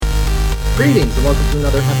Greetings and welcome to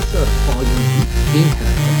another episode of All You Need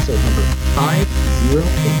Gamecast, episode number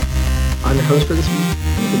 508. I'm your host for this week,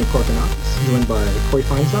 Anthony Korkanakis, joined by Corey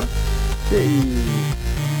Feinstein.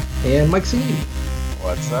 Hey. And Mike C.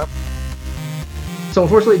 What's up? So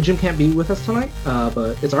unfortunately, Jim can't be with us tonight,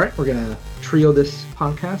 but it's all right. We're going to trio this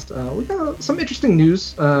podcast. We got some interesting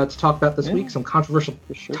news to talk about this week, some controversial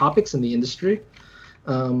topics in the industry.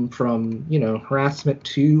 From harassment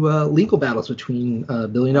to legal battles between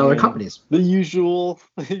billion-dollar companies. The usual.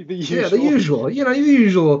 Yeah, the usual.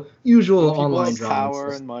 The usual online drama.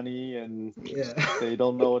 Power and money, and they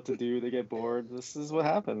don't know what to do. They get bored. This is what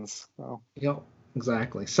happens. So. Yep,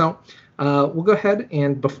 exactly. So we'll go ahead,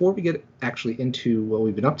 and before we get actually into what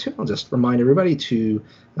we've been up to, I'll just remind everybody to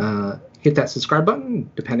hit that subscribe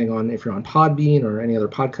button, depending on if you're on Podbean or any other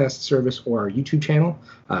podcast service or our YouTube channel.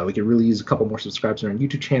 We could really use a couple more subscribers on our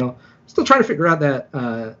YouTube channel. Still trying to figure out that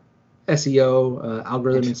SEO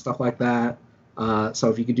algorithm and stuff like that.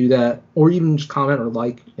 So if you could do that, or even just comment or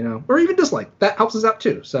like, or even dislike, that helps us out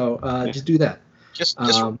too. So just do that. Just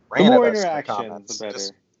the more interaction, the better.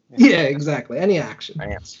 Yeah, exactly. Any action.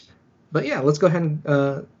 Rants. But yeah, let's go ahead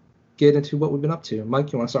and get into what we've been up to.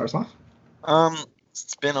 Mike, you want to start us off?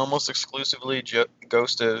 It's been almost exclusively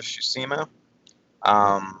Ghost of Tsushima.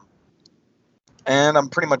 And I'm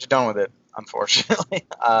pretty much done with it, unfortunately.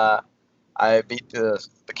 I beat the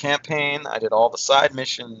campaign, I did all the side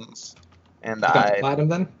missions, and you got the platinum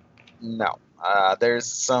then? No. There's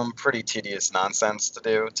some pretty tedious nonsense to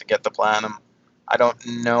do to get the platinum. I don't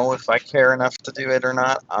know if I care enough to do it or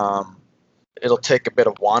not. It'll take a bit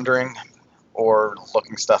of wandering or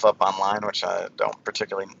looking stuff up online, which I don't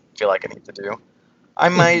particularly feel like I need to do.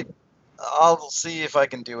 I'll see if I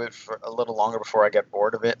can do it for a little longer before I get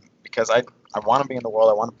bored of it, because I want to be in the world,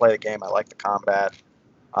 I want to play the game, I like the combat.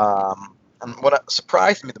 And what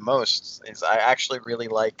surprised me the most is I actually really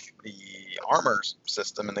like the armor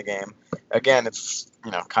system in the game. Again, it's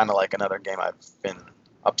kind of like another game I've been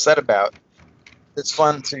upset about. It's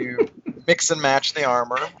fun to mix and match the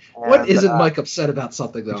armor. And, what isn't Mike upset about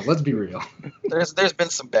something though? Let's be real. There's been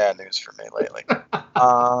some bad news for me lately.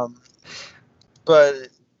 But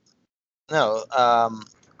no,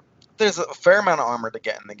 there's a fair amount of armor to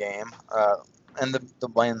get in the game, and the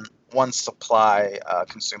one supply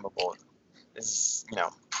consumable is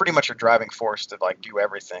pretty much a driving force to do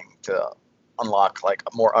everything to unlock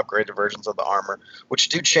more upgraded versions of the armor, which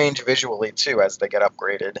do change visually too as they get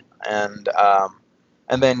upgraded, and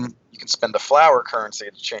then you can spend the flower currency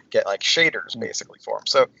to get shaders basically for them.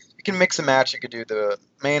 So you can mix and match. You could do the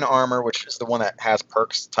main armor, which is the one that has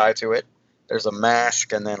perks tied to it. There's a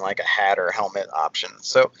mask and then a hat or helmet option.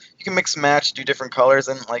 So you can mix and match, do different colors,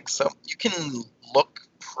 and so you can look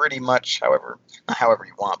pretty much however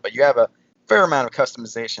you want, but you have a fair amount of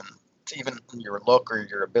customization to even your look or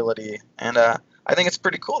your ability, and I think it's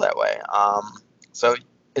pretty cool that way. So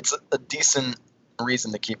it's a decent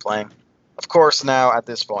reason to keep playing. Of course, now at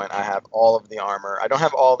this point, I have all of the armor. I don't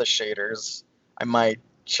have all the shaders. I might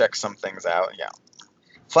check some things out. Yeah.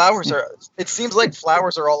 It seems like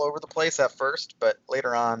flowers are all over the place at first, but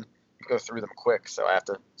later on you go through them quick, so I have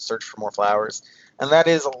to search for more flowers. And that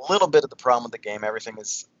is a little bit of the problem with the game. Everything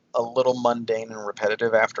is a little mundane and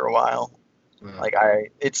repetitive after a while.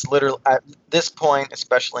 It's literally at this point,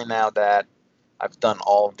 especially now that I've done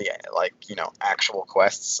all of the actual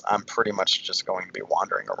quests, I'm pretty much just going to be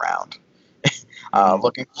wandering around.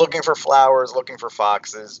 Looking for flowers, looking for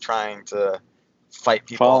foxes, trying to fight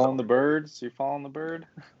people. Following the birds? You following the bird?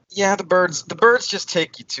 Yeah, the birds. The birds just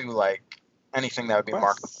take you to anything that would be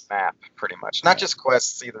marked on the map, pretty much. Not just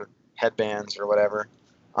quests, either headbands or whatever.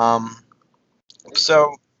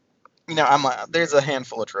 So, there's a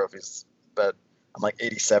handful of trophies, but I'm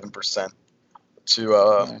 87%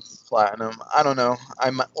 to platinum. I don't know.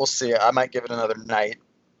 We'll see. I might give it another night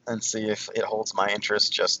and see if it holds my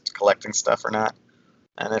interest, just collecting stuff or not.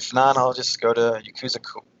 And if not, I'll just go to Yakuza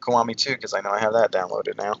Kiwami 2, because I know I have that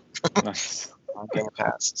downloaded now. Nice. On Game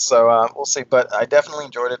Pass. So we'll see. But I definitely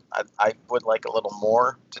enjoyed it. I would like a little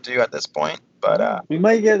more to do at this point. But we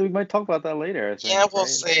might talk about that later, I think. Yeah, we'll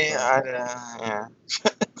see. Yeah.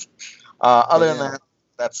 Other than that,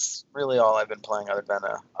 that's really all I've been playing, other than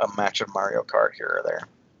a match of Mario Kart here or there.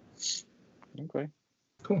 Okay.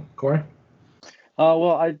 Cool. Corey?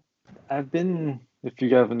 Well, I've been, if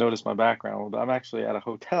you haven't noticed my background, I'm actually at a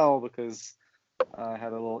hotel because I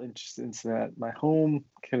had a little incident at my home.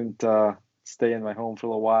 Couldn't stay in my home for a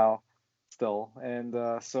little while still. And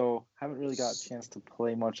so haven't really got a chance to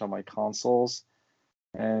play much on my consoles.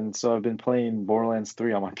 And so I've been playing Borderlands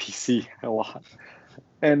 3 on my PC a lot.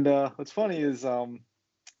 And what's funny is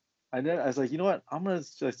I was like, you know what?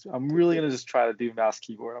 I'm really gonna just try to do mouse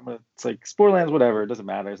keyboard. It's like Borderlands, whatever. It doesn't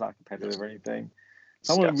matter. It's not competitive or anything.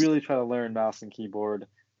 So I'm gonna really try to learn mouse and keyboard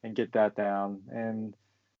and get that down. And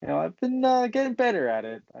I've been getting better at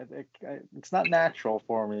it. It's not natural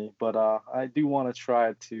for me, but I do want to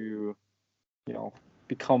try to,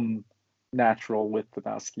 become natural with the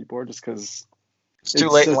mouse keyboard, just because it's too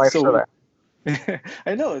late in life for that.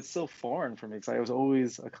 I know it's so foreign for me because I was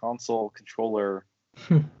always a console controller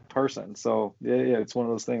person. So yeah, it's one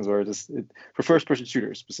of those things where for first-person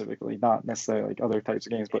shooters specifically, not necessarily like other types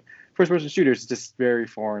of games, but first-person shooters is just very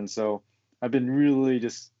foreign. So I've been really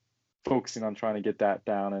just focusing on trying to get that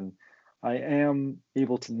down, and I am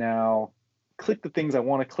able to now click the things I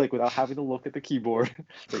want to click without having to look at the keyboard.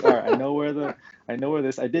 Like, all right, I know where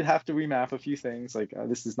this. I did have to remap a few things. Like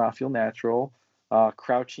this does not feel natural.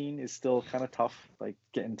 Crouching is still kind of tough, like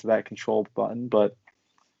getting to that control button, but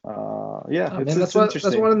that's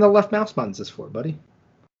what one of the left mouse buttons is for, buddy.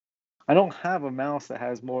 I don't have a mouse that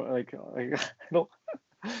has more like I don't.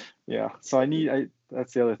 Yeah, so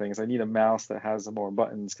that's the other thing is I need a mouse that has more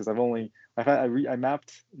buttons because I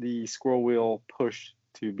mapped the scroll wheel push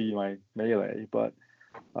to be my melee, but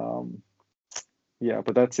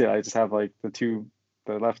but that's it. I just have like the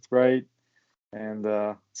left, right,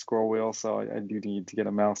 and scroll wheel, so I do need to get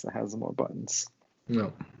a mouse that has more buttons.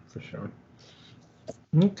 No, for sure.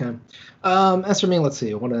 Okay. As for me, let's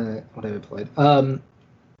see. What have I played?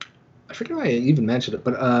 I forget if I even mentioned it,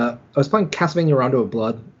 but I was playing Castlevania Rondo of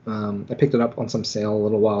Blood. I picked it up on some sale a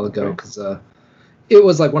little while ago because it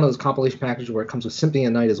was like one of those compilation packages where it comes with Symphony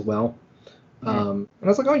of Night as well. And I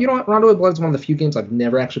was like, oh, you know what? Rondo of Blood is one of the few games I've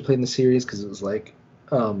never actually played in the series because it was like,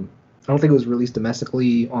 I don't think it was released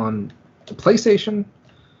domestically on the PlayStation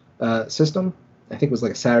system. I think it was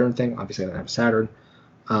like a Saturn thing. Obviously, I didn't have a Saturn.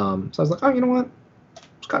 So I was like, oh, you know what?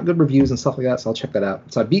 It's got good reviews and stuff like that, so I'll check that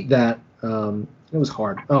out. So I beat that. It was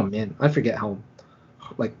hard. Oh man, I forget how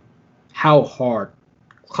hard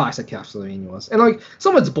classic Castlevania was. And like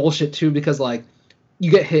some of it's bullshit too because like you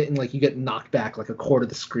get hit and like you get knocked back like a quarter of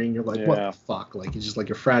the screen. You're like, what the fuck? Like it's just like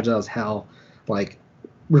you're fragile as hell. Like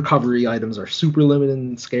recovery items are super limited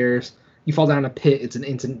and scarce. You fall down a pit, it's an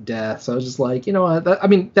instant death. So I was just like, you know,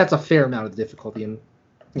 that's a fair amount of difficulty, and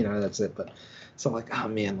that's it. But so like, oh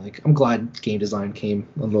man, like I'm glad game design came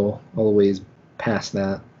a little ways past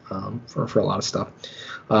that for a lot of stuff.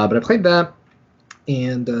 But I played that,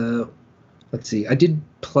 and let's see, I did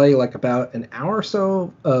play like about an hour or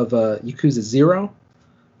so of Yakuza 0.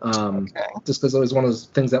 Just because it was one of those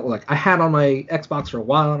things that like I had on my Xbox for a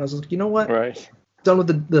while, and I was like, you know what? Right. Done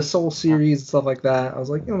with the Soul series and stuff like that. I was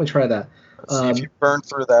like, let me try that. See if you burned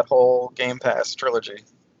through that whole Game Pass trilogy.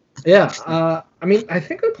 Yeah, I mean, I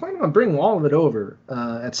think I'm planning on bringing all of it over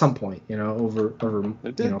at some point. Over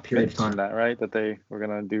a period of time. That right? That they were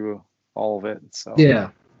gonna do all of it. So yeah.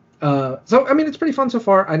 So I mean, it's pretty fun so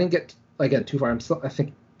far. I didn't get too far. I'm still, I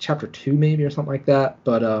think, chapter 2 maybe or something like that.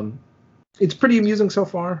 But it's pretty amusing so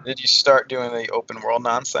far. Did you start doing the open world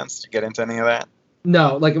nonsense? Did you get into any of that?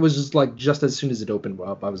 No, like it was just as soon as it opened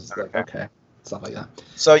up, I was just like, okay, stuff like that.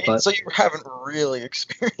 So you haven't really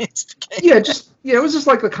experienced the game. Yeah, it was just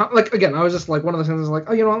like again, I was just like one of those things. I was like,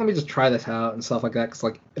 oh, you know what, let me just try this out and stuff like that. Because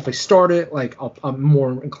like if I start it, like I'm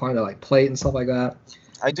more inclined to like play it and stuff like that.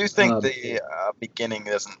 I do think the beginning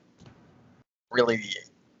doesn't really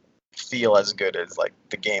feel as good as like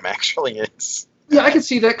the game actually is. Yeah, I can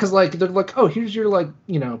see that because like they're like, oh, here's your like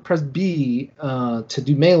press B to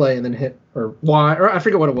do melee and then hit or Y or I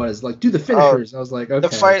forget what it was, like do the finishers. I was like,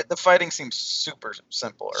 okay. The fighting seems super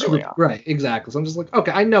simple early on. Right, exactly. So I'm just like,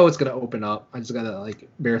 okay, I know it's gonna open up. I just gotta like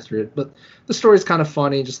bear through it. But the story's kind of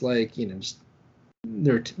funny, just like just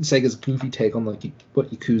Sega's goofy take on like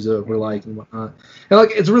what Yakuza were like and whatnot. And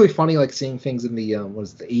like it's really funny like seeing things in the what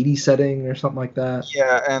is it, the 80s setting or something like that.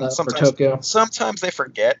 Yeah, and sometimes they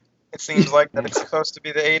forget. It seems like that it's supposed to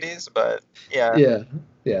be the 80s, but yeah.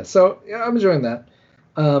 Yeah. So yeah, I'm enjoying that.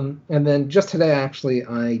 And then just today, actually,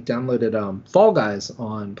 I downloaded Fall Guys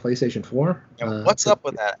on PlayStation 4. What's up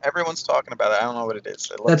with that? Everyone's talking about it. I don't know what it is.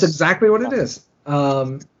 That's exactly what it is.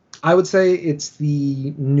 I would say it's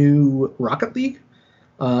the new Rocket League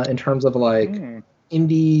in terms of like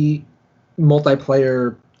indie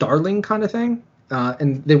multiplayer darling kind of thing.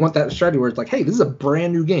 And they want that strategy where it's like, hey, this is a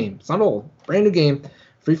brand new game. It's not old. Brand new game.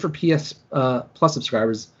 Free for PS Plus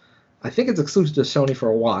subscribers. I think it's exclusive to Sony for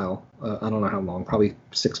a while. I don't know how long. Probably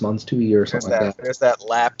 6 months to a year or something like that. There's that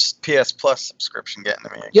lapsed PS Plus subscription getting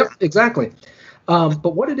to me again. Yep, exactly.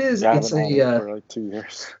 But what it is, it's for like 2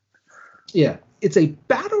 years. Yeah, it's a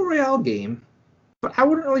battle royale game, but I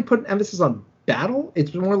wouldn't really put an emphasis on battle.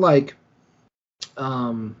 It's more like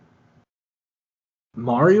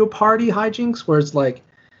Mario Party hijinks where it's like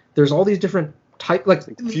there's all these different type like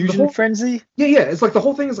Fusion Frenzy. Yeah. It's like the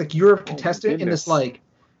whole thing is like you're a contestant in this like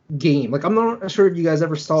game. Like I'm not sure if you guys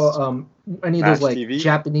ever saw any of those like TV?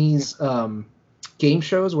 Japanese game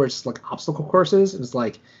shows where it's like obstacle courses. And it's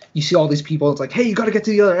like you see all these people. It's like, hey, you got to get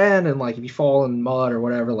to the other end, and like if you fall in mud or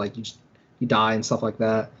whatever, like you die and stuff like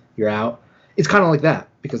that. You're out. It's kind of like that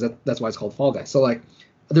because that's why it's called Fall Guys. So like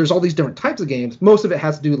there's all these different types of games. Most of it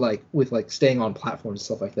has to do like with like staying on platforms and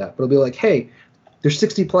stuff like that. But it'll be like, hey, there's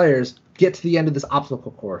 60 players. Get to the end of this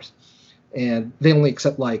obstacle course, and they only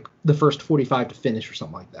accept like the first 45 to finish or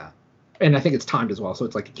something like that. And I think it's timed as well, so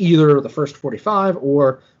it's like either the first 45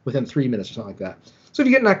 or within 3 minutes or something like that. So if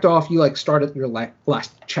you get knocked off, you like start at your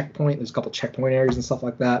last checkpoint. There's a couple checkpoint areas and stuff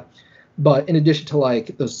like that. But in addition to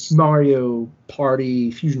like those Mario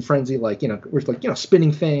Party, Fusion Frenzy, like where it's like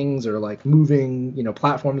spinning things or like moving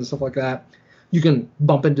platforms and stuff like that, you can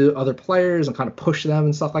bump into other players and kind of push them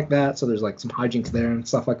and stuff like that. So there's like some hijinks there and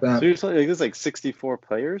stuff like that. So you're saying there's like 64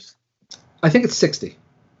 players? I think it's 60.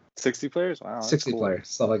 60 players? Wow. 60 cool. players,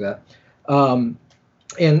 stuff like that.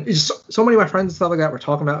 And it's so many of my friends and stuff like that were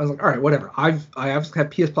talking about it. I was like, all right, whatever. I have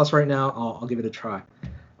PS Plus right now. I'll give it a try.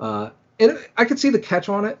 And I could see the catch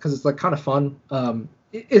on it because it's like kind of fun.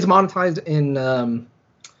 It's monetized in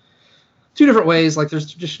 2 different ways. Like there's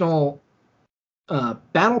traditional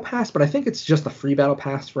battle pass, but I think it's just a free battle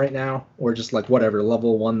pass right now, or just like whatever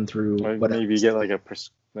level 1 through whatever. Maybe you get like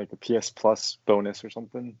a PS Plus bonus or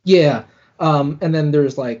something. Yeah. And then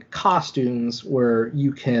there's like costumes where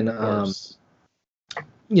you can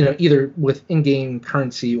either with in-game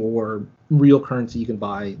currency or real currency you can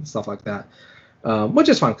buy and stuff like that, which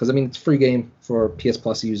is fun because I mean it's a free game for PS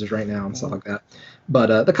Plus users right now and stuff like that.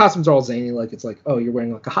 But the costumes are all zany, like it's like, oh, you're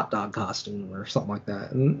wearing like a hot dog costume or something like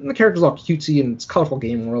that, and the characters are all cutesy and it's a colorful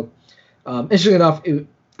game world. Interesting enough,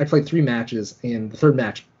 I played 3 matches, and the 3rd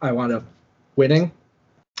match I wound up winning.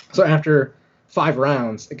 So after 5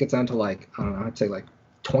 rounds, it gets down to like, I don't know, I'd say like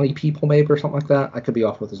 20 people maybe or something like that. I could be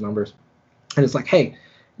off with those numbers. And it's like, hey,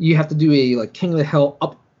 you have to do a like King of the Hill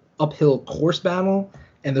uphill course battle,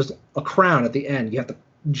 and there's a crown at the end. You have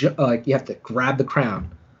to grab the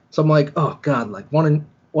crown. So I'm like, oh god, like 1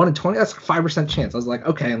 in 20, that's a 5% chance. I was like,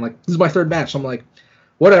 okay, and like this is my 3rd match. So I'm like,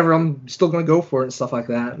 whatever, I'm still gonna go for it and stuff like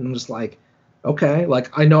that. And I'm just like, okay,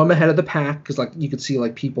 like I know I'm ahead of the pack because like you could see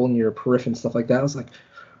like people in your periphery and stuff like that. I was like,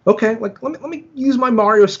 okay, like let me use my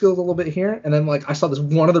Mario skills a little bit here. And then like I saw this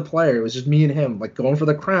one other player. It was just me and him like going for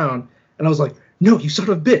the crown, and I was like, no, you son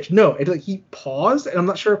of a bitch, no. And like he paused, and I'm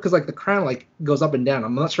not sure because like the crown like goes up and down.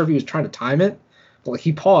 I'm not sure if he was trying to time it, but like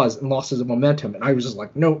he paused and lost his momentum, and I was just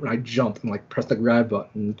like, nope, and I jumped and like pressed the grab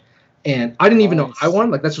button, and I didn't even know I won.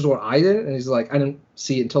 Like that's just what I did, and he's like, I didn't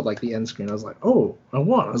see it until like the end screen. I was like, oh, I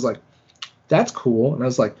won. I was like, that's cool, and I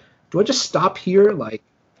was like, do I just stop here? Like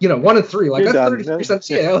 1 in 3, like You're that's done. 30%.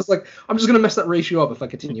 Yeah, I was like, I'm just gonna mess that ratio up if I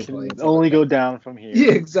continue playing. Only go down from here.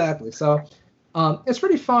 Yeah, exactly. So, it's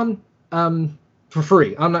pretty fun. For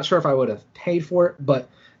free. I'm not sure if I would have paid for it, but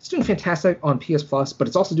it's doing fantastic on PS Plus. But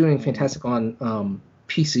it's also doing fantastic on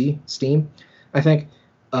PC, Steam, I think.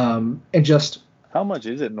 And just how much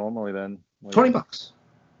is it normally then? Like $20.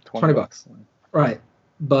 $20. Right.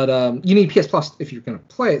 But you need PS Plus if you're gonna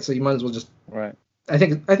play it, so you might as well just. Right. I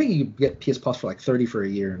think you get PS Plus for like $30 for a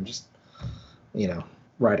year and just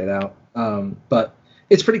ride it out. But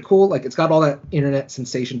it's pretty cool. Like it's got all that internet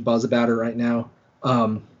sensation buzz about it right now.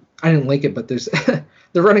 I didn't link it, but there's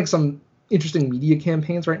they're running some interesting media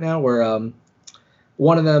campaigns right now where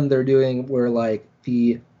one of them they're doing where like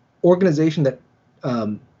the organization that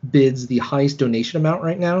bids the highest donation amount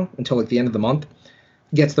right now until like the end of the month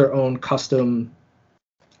gets their own custom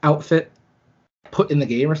outfit put in the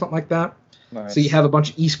game or something like that. Nice. So you have a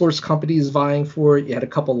bunch of esports companies vying for it. You had a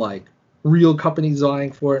couple like real companies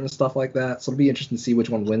vying for it and stuff like that. So it'll be interesting to see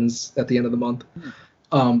which one wins at the end of the month.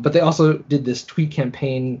 But they also did this tweet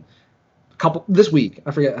campaign this week.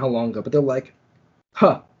 I forget how long ago, but they're like,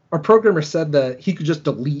 our programmer said that he could just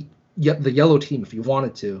delete the yellow team if he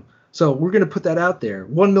wanted to. So we're going to put that out there.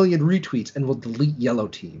 1 million retweets and we'll delete yellow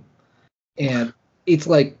team. And it's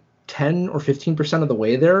like 10 or 15% of the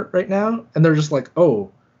way there right now. And they're just like,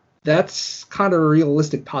 oh, that's kind of a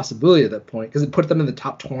realistic possibility at that point because it put them in the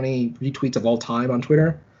top 20 retweets of all time on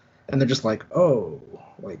Twitter. And they're just like, oh,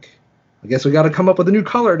 like, I guess we got to come up with a new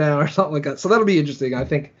color now or something like that. So that'll be interesting. I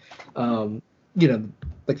think,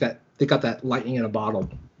 like that, they got that lightning in a bottle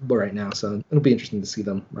right now. So it'll be interesting to see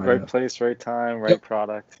them. Right place, right time, right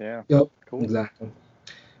product. Yeah. Yep. Cool. Exactly.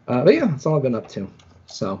 But yeah, that's all I've been up to.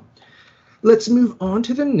 So let's move on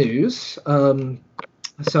to the news.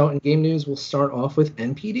 So in game news, we'll start off with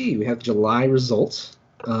NPD. We have July results.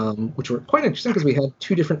 which were quite interesting because we had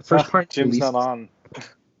two different first-party Jim's releases. not on.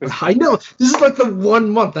 I know. This is like the 1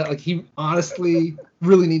 month that like he honestly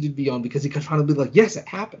really needed to be on because he could finally be like, yes, it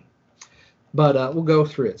happened. But we'll go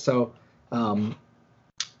through it. So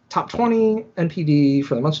top 20 NPD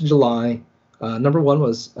for the month of July. Number 1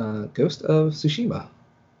 was Ghost of Tsushima.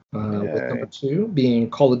 With number 2 being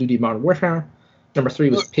Call of Duty Modern Warfare. Number 3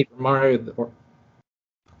 was Paper Mario.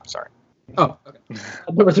 Sorry. Oh, okay.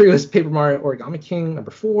 Number 3 was Paper Mario Origami King.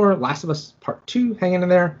 Number 4, Last of Us Part 2 hanging in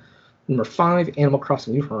there. Number 5, Animal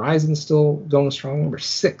Crossing New Horizons still going strong. Number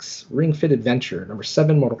 6, Ring Fit Adventure. Number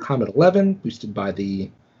 7, Mortal Kombat 11, boosted by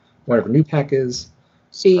the whatever new pack is.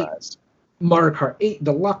 Surprised. 8, Mario Kart 8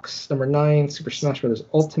 Deluxe. Number 9, Super Smash Bros.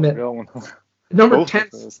 Ultimate. Both Number of 10,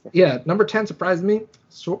 those. yeah, number 10 surprised me.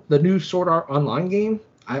 The new Sword Art Online game.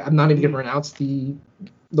 I'm not even going to pronounce the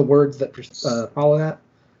words that follow that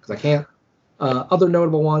because I can't. Other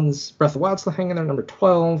notable ones: Breath of the Wild still hanging there, number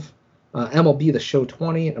 12. MLB The Show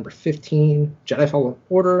 20 at number 15. Jedi Fallen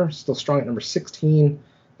Order still strong at number 16,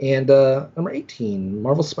 and number 18,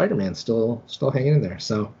 Marvel Spider-Man still hanging in there.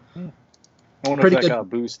 So I wonder if that got a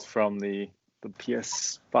boost from the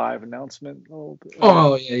PS5 announcement a little bit.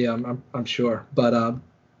 Oh yeah, I'm sure. But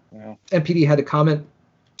NPD had to comment.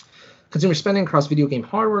 Consumer spending across video game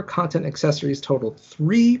hardware, content, and accessories totaled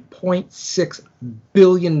 $3.6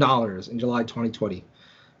 billion in July 2020,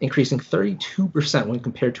 increasing 32% when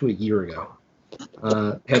compared to a year ago.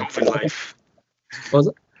 COVID life. What was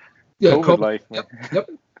it? Yeah, COVID life. Yep.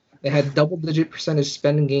 They had double-digit percentage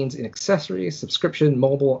spending gains in accessories, subscription,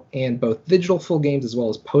 mobile, and both digital full games, as well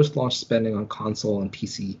as post-launch spending on console and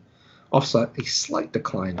PC, offset a slight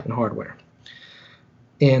decline in hardware.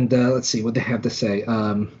 And let's see what they have to say.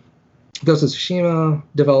 Ghost of Tsushima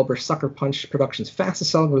developer Sucker Punch Productions'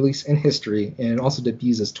 fastest-selling release in history, and also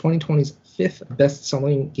debuts as 2020's 5th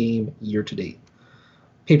best-selling game year-to-date.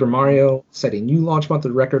 Paper Mario set a new launch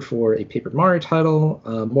monthly record for a Paper Mario title,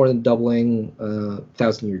 more than doubling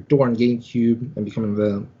Thousand Year Door on GameCube and becoming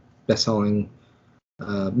the best-selling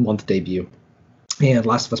month debut. And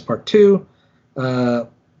Last of Us Part 2,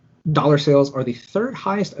 dollar sales are the third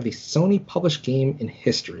highest of a Sony-published game in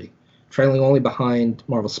history, trailing only behind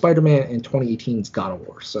Marvel Spider-Man and 2018's God of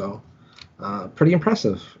War. So pretty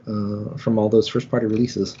impressive from all those first-party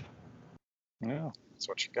releases. Yeah, that's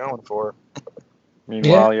what you're going for.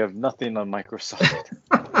 Meanwhile, you have nothing on Microsoft.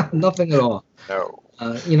 Nothing at all. No.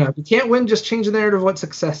 If you can't win, just change the narrative of what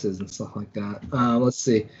success is and stuff like that. Let's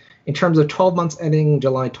see. In terms of 12 months ending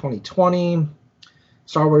July 2020,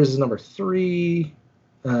 Star Wars is number 3,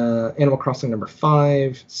 Animal Crossing number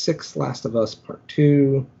 5, 6, Last of Us Part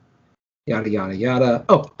 2, yada, yada, yada.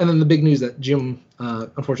 Oh, and then the big news that Jim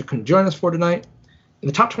unfortunately couldn't join us for tonight. In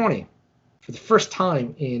the top 20, for the first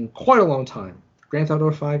time in quite a long time, Grand Theft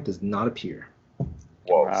Auto 5 does not appear.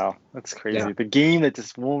 Whoa. Wow, that's crazy. Yeah. The game that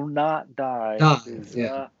just will not die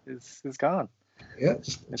is gone. Yeah,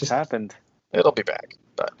 It's happened. It'll be back,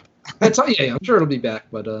 but I'm sure it'll be back,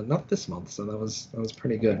 but not this month. So that was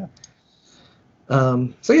pretty good.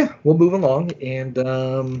 So yeah, we'll move along, and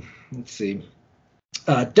let's see.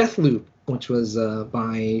 Deathloop, which was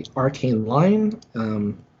by Arcane Lion,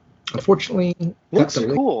 unfortunately looks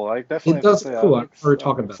cool. I definitely. It does look cool. We're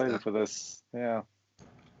talking about excited that for this. Yeah.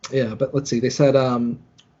 Yeah, but let's see. They said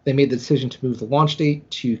they made the decision to move the launch date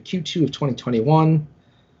to Q2 of 2021.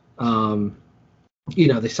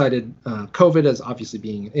 They cited COVID as obviously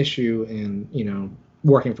being an issue, and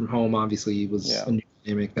working from home obviously was a new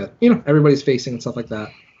dynamic that everybody's facing and stuff like that.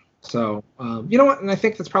 So you know what? And I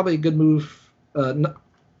think that's probably a good move.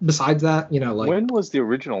 Besides that, when was the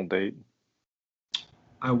original date?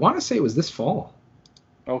 I want to say it was this fall.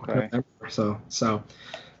 Okay. So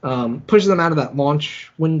pushes them out of that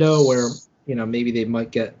launch window where maybe they might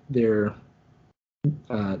get their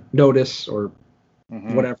notice or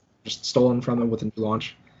whatever just stolen from them with a new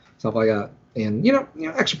launch, stuff like that. And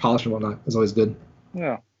extra polish and whatnot is always good.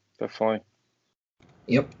 Yeah, definitely.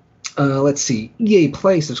 Yep. Let's see. EA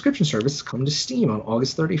Play subscription service coming to Steam on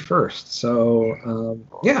August 31st. So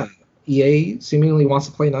EA seemingly wants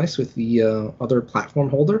to play nice with the other platform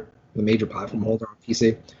holder, the major platform holder on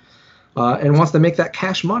PC. And wants to make that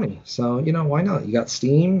cash money. So, why not? You got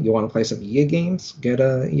Steam, you want to play some EA games, get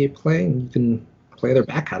a EA Play, and you can play their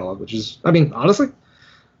back catalog, which is, honestly,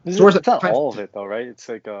 it's not all of it, though, right? It's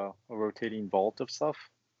like a rotating vault of stuff.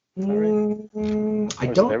 I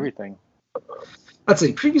don't. Everything. Let's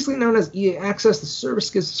see. Previously known as EA Access, the service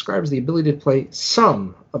gives subscribers the ability to play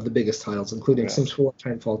some of the biggest titles, including Sims 4,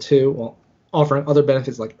 Titanfall 2, while offering other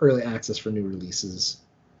benefits like early access for new releases.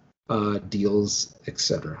 deals,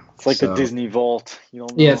 etc. It's like the Disney Vault. You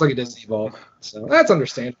don't know. Yeah, it's like a Disney Vault. So that's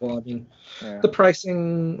understandable. I mean, Yeah. the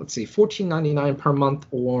pricing, let's see, $14.99 per month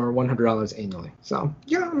or $100 annually. So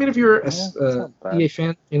yeah, I mean, if you're it's a not bad. EA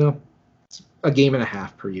fan, it's a game and a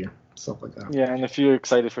half per year, stuff like that. Yeah, and if you're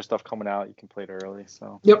excited for stuff coming out, you can play it early.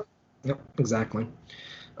 So. Yep, exactly.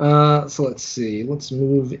 So let's see. Let's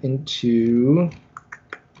move into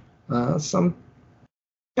some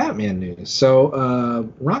Batman news.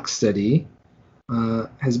 So Rocksteady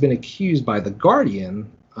has been accused by The Guardian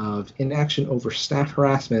of inaction over staff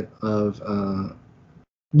harassment of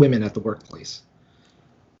women at the workplace.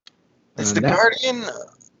 Is The Guardian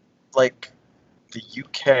like the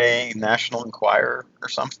UK National Enquirer or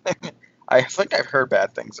something? I think I've heard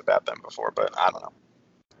bad things about them before, but I don't know.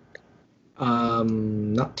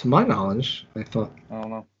 Not to my knowledge. I thought I don't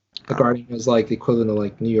know. The Guardian was like the equivalent of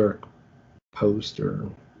like New York Post or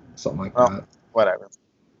something like that. Whatever.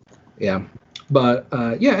 Yeah. But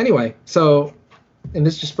yeah, anyway, so, and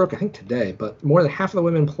this just broke, I think, today, but more than half of the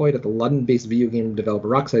women employed at the London-based video game developer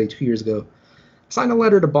Rocksteady 2 years ago signed a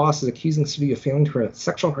letter to bosses accusing the studio of failing to prevent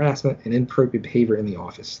sexual harassment and inappropriate behavior in the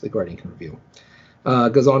office, The Guardian can reveal.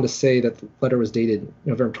 Goes on to say that the letter was dated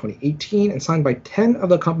November 2018 and signed by 10 of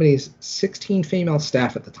the company's 16 female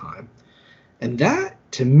staff at the time. And that,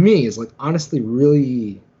 to me, is like honestly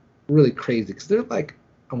really, really crazy because they're like,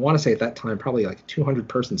 I want to say at that time probably like a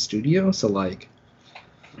 200-person studio, so like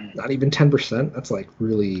not even 10%. That's like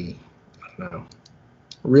really, I don't know,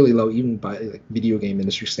 really low even by like video game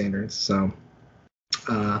industry standards. So,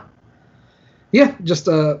 yeah, just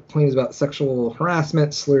claims about sexual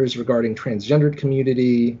harassment, slurs regarding transgendered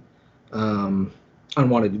community,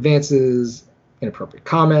 unwanted advances, inappropriate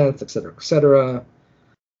comments, etc., etc.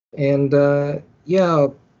 And yeah,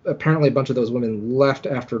 apparently a bunch of those women left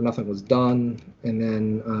after nothing was done, and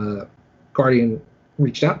then Guardian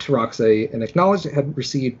reached out to Rocksteady and acknowledged it had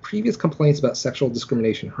received previous complaints about sexual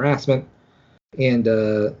discrimination and harassment, and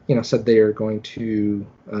said they are going to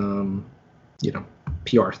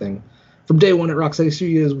PR thing. From day one at Rocksteady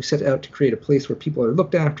Studios, we set out to create a place where people are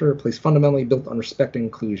looked after, a place fundamentally built on respect and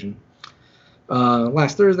inclusion.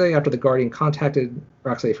 Last Thursday, after The Guardian contacted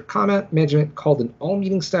Rocksteady for comment, management called an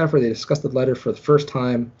all-meeting staff where they discussed the letter for the first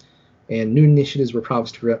time, and new initiatives were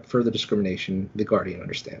promised to prevent further discrimination, The Guardian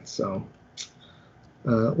understands. So,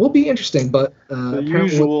 will be interesting, but the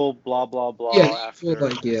usual blah blah blah. Yeah, after.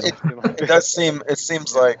 It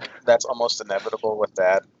seems like that's almost inevitable with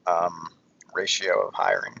that ratio of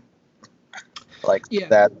hiring. Like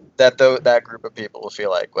that group of people will feel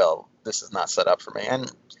like, well, this is not set up for me,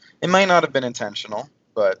 and it might not have been intentional,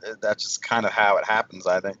 but that's just kind of how it happens,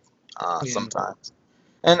 I think, sometimes.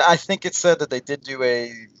 And I think it said that they did do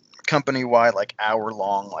a company-wide, like,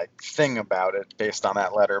 hour-long, like, thing about it based on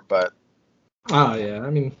that letter, but... Oh, yeah, I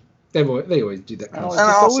mean, they always do that kind of stuff.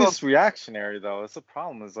 It's always reactionary, though. It's the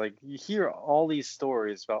problem. Is like, you hear all these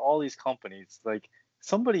stories about all these companies. Like,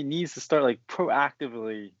 somebody needs to start, like,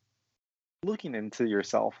 proactively looking into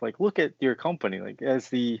yourself. Like, look at your company. Like, as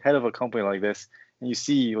the head of a company like this, and you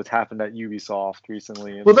see what's happened at Ubisoft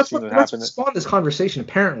recently. And well, that's what spawned this conversation,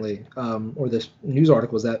 apparently, or this news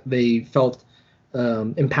article, was that they felt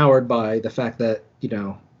empowered by the fact that,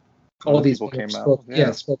 all these people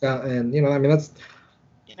spoke out. And, I mean, that's,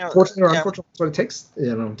 fortunately or unfortunately, that's what it takes,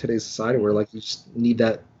 in today's society, where, like, you just need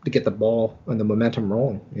that to get the ball and the momentum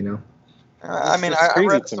rolling, I mean, I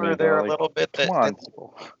read through there a little bit that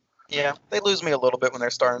yeah, they lose me a little bit when they're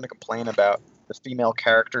starting to complain about the female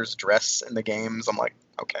characters' dress in the games. I'm like,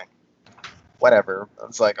 okay, whatever.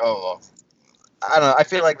 It's like, oh, I don't know. I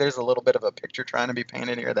feel like there's a little bit of a picture trying to be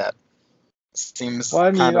painted here that seems. Well,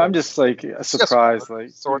 I mean, I'm just like surprised.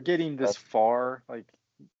 Like, we're getting this far. Like,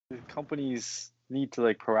 the companies need to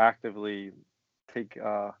like proactively take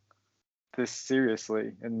this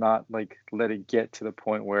seriously and not like let it get to the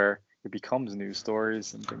point where it becomes news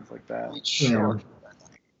stories and things like that. Sure.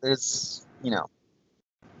 There's,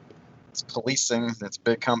 it's policing, it's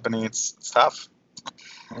big company, it's tough.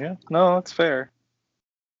 Yeah, no, that's fair.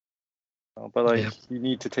 But like, you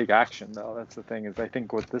need to take action, though. That's the thing. Is I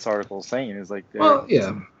think what this article is saying is like,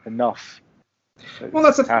 enough. Well,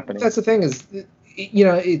 that's the thing. Is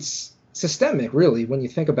it's systemic, really, when you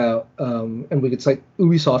think about, and we could cite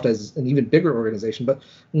Ubisoft as an even bigger organization. But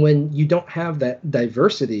when you don't have that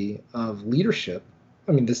diversity of leadership,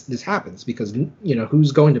 I mean, this happens because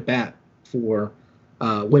who's going to bat for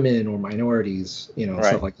women or minorities,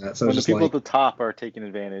 stuff like that. So when it's the people at the top are taking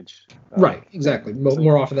advantage. Right, exactly.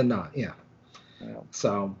 More often than not, yeah.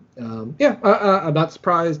 So I'm not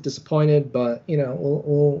surprised, disappointed, but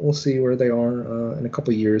we'll see where they are in a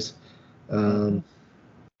couple of years.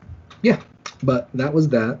 But that was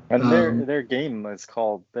that. And their game is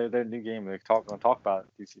called their new game they're going to talk about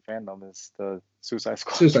at DC Fandom is the Suicide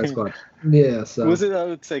Squad. Suicide game. Squad. Yeah. So Was it? I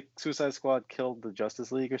would say Suicide Squad killed the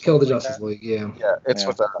Justice League or something. Kill the like Justice that? League. Yeah. Yeah, it's Yeah.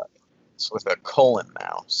 with a colon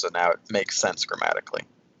now, so now it makes sense grammatically,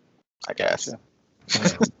 I guess.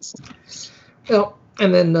 Gotcha. Well,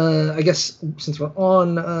 and then I guess since we're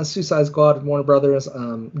on Suicide Squad and Warner Brothers,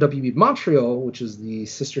 WB Montreal, which is the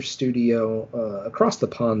sister studio across the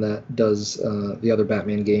pond that does the other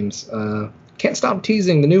Batman games, can't stop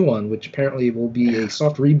teasing the new one, which apparently will be a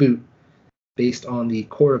soft reboot based on the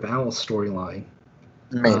Court of Owls storyline.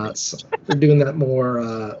 Maybe. So they're doing that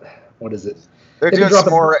more. What is it? They're They've been doing some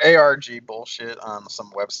dropping- more ARG bullshit on some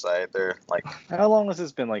website. They're like, How long has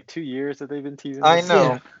this been? Like 2 years that they've been teasing? I this?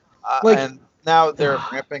 know. Yeah. Like- And now they're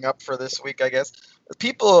ramping up for this week, I guess.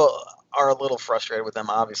 People are a little frustrated with them,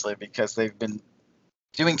 obviously, because they've been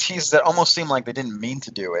doing teases that almost seem like they didn't mean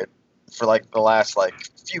to do it for like the last like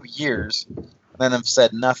few years, and then have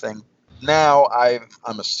said nothing. Now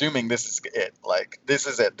I'm assuming this is it. Like this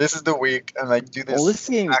is it. This is the week, and they do this. Well, this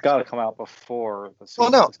game's got to come out before the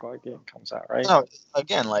Well, Suicide no. Squad game comes out, right? No,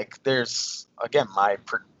 again, like there's my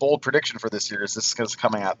bold prediction for this year is this is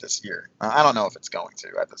coming out this year. I don't know if it's going to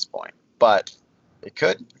at this point, but it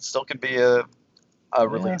could. It still could be a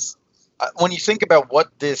release. When you think about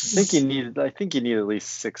what this, I think you need at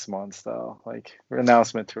least 6 months though, like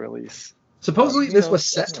announcement to release. Supposedly You this know, was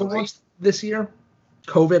set to definitely. launch this year.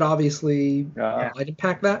 COVID obviously Yeah. might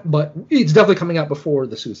impact that, but it's definitely coming out before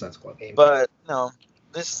the Suicide Squad game. but no,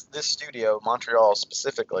 this studio, Montreal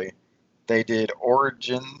specifically, they did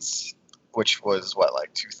Origins, which was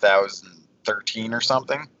like 2013 or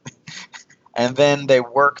something, and then they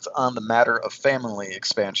worked on the Matter of Family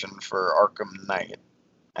expansion for Arkham Knight,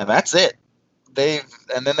 and that's it. Then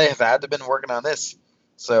they have had to been working on this,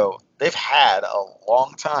 so they've had a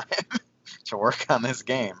long time to work on this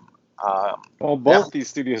game. Well, both these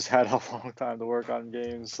studios had a long time to work on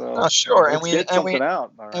games, so Sure, and let's we get something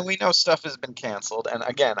out. All and right. we know stuff has been canceled. And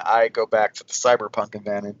again, I go back to the Cyberpunk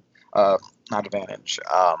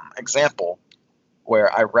example,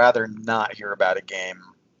 where I rather not hear about a game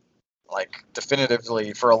like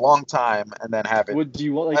definitively for a long time and then have it. What do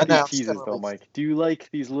you want, like these announced teasers and though, released. Mike? Do you like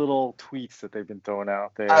these little tweets that they've been throwing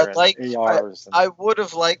out there? I and like- ARs and I would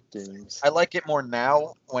have liked. games. I like it more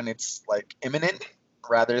now when it's like imminent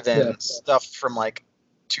rather than Yeah. stuff from like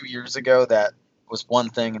 2 years ago that was one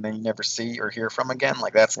thing and then you never see or hear from again.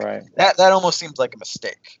 Like that's Right. that almost seems like a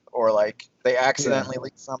mistake, or like they accidentally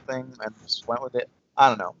leaked something and just went with it. I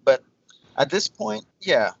don't know, but at this point,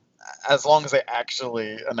 yeah, as long as they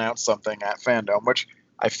actually announce something at Fandom, which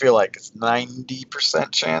I feel like it's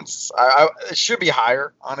 90% chance. It should be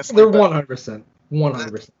higher, honestly. They're but 100%.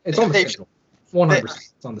 100%. It's on the They- schedule. 100%.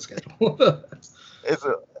 It's on the schedule.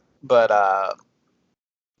 but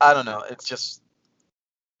I don't know. It's just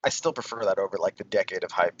I still prefer that over like the decade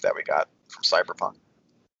of hype that we got from Cyberpunk.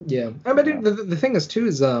 Yeah, I mean, the thing is too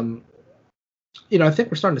is I think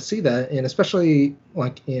we're starting to see that, and especially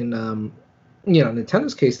like in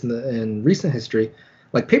Nintendo's case in recent history,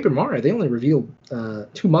 like Paper Mario, they only revealed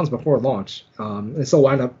 2 months before launch, and so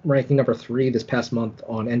wound up ranking number 3 this past month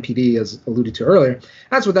on NPD, as alluded to earlier.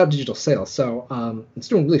 That's without digital sales, so it's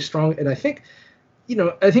doing really strong, and I think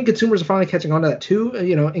consumers are finally catching on to that too.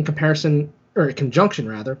 In comparison or in conjunction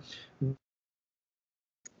rather.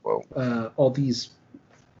 Whoa. All these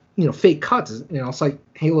fake cuts. It's like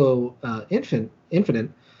Halo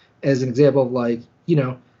Infinite as an example of like,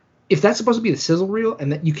 if that's supposed to be the sizzle reel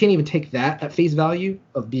and that you can't even take that at face value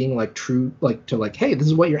of being like true, like to like, hey, this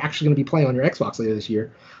is what you're actually going to be playing on your Xbox later this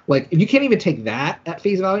year. Like if you can't even take that at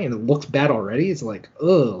face value and it looks bad already, it's like,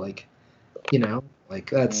 like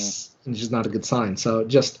that's it's just not a good sign. So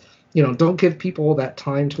just, don't give people that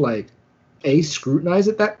time to like, A, scrutinize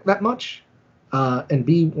it that much. And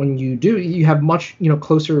B, when you do, you have much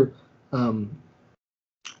closer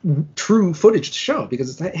true footage to show, because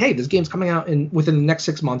it's like, hey, this game's coming out within the next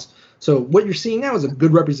 6 months. So what you're seeing now is a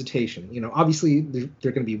good representation. Obviously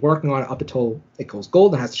they're going to be working on it up until it goes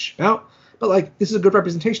gold and has to ship out. But like this is a good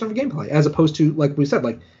representation of a gameplay, as opposed to like we said,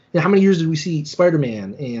 like how many years did we see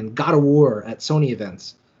Spider-Man and God of War at Sony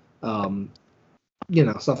events?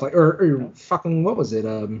 Stuff like or fucking what was it?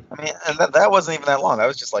 I mean, and that wasn't even that long. That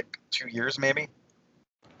was just like 2 years maybe.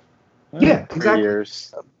 Yeah, 3 exactly.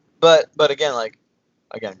 years. But again,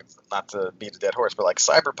 not to beat a dead horse, but like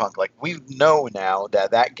Cyberpunk, like we know now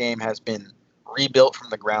that game has been rebuilt from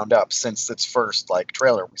the ground up since its first like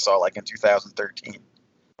trailer we saw like in 2013.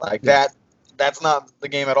 Like that's not the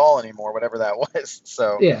game at all anymore, whatever that was.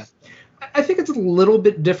 So yeah, I think it's a little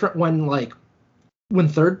bit different when like when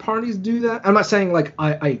third parties do that, I'm not saying like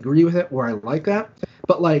I agree with it or I like that,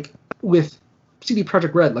 but like with CD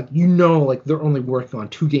Projekt Red, like like they're only working on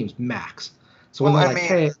 2 games max. So when Well, they're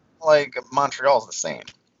hey, like Montreal's the same.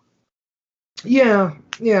 Yeah,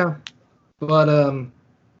 but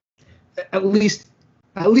at least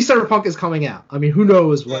Cyberpunk is coming out. I mean, who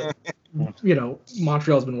knows what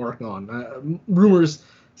Montreal's been working on? Rumors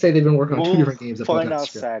say they've been working on 2 different games. We'll find out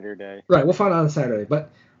Saturday. Right, we'll find out on Saturday. But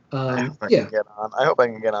I hope I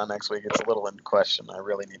can get on next week. It's a little in question. I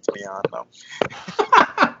really need to be on though.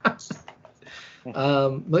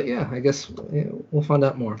 But yeah, I guess we'll find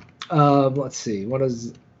out more. Let's see. What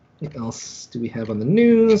else do we have on the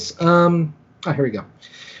news? Here we go.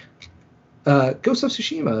 Ghost of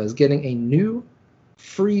Tsushima is getting a new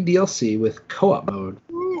free DLC with co-op mode.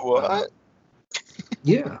 Ooh, what?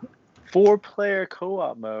 Yeah. 4-player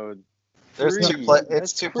co-op mode. There's it's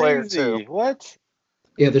 2-player too. What?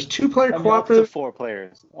 Yeah, there's 2-player Up cooperative. to 4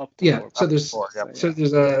 players. So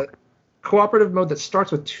there's a cooperative mode that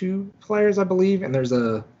starts with 2 players, I believe, and there's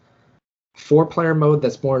a 4-player mode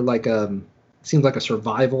that's more like seems like a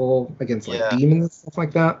survival against like demons and stuff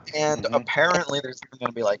like that. And apparently there's even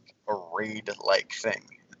going to be like a raid-like thing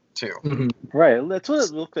too. Mm-hmm. Right, that's what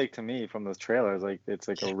it looked like to me from the trailers. Like it's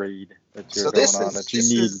like a raid that you're going on that you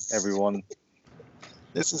need everyone.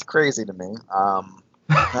 This is crazy to me.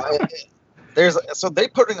 So they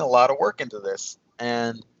putting a lot of work into this,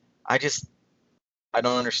 and I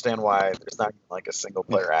don't understand why there's not like a single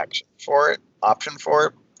player option for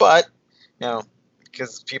it. But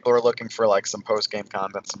because people are looking for like some post game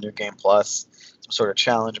content, some new game plus, some sort of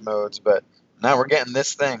challenge modes. But now we're getting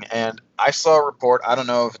this thing, and I saw a report. I don't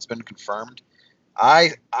know if it's been confirmed.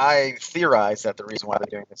 I theorize that the reason why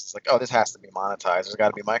they're doing this is like, oh, this has to be monetized. There's got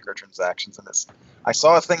to be microtransactions in this. I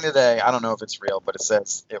saw a thing today. I don't know if it's real, but it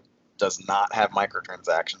says it does not have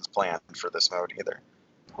microtransactions planned for this mode either,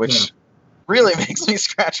 which really makes me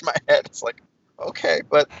scratch my head. It's like, okay,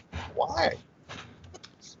 but why?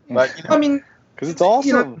 But I mean, because it's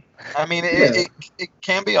awesome. I mean, it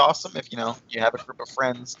can be awesome if you have a group of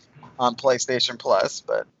friends on PlayStation Plus,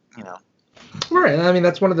 but Right. I mean,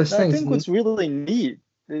 that's one of those things. I think what's really neat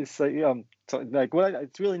is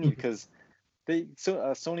it's really neat because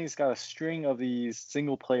Sony's got a string of these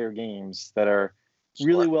single player games that are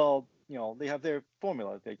really well. They have their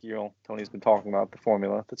formula. Like Tony's been talking about the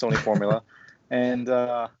formula, the Sony formula, and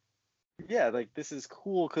this is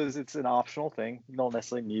cool because it's an optional thing. You don't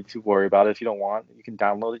necessarily need to worry about it if you don't want. You can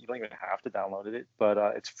download it. You don't even have to download it, but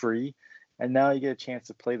it's free, and now you get a chance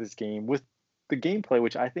to play this game with the gameplay,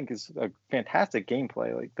 which I think is a fantastic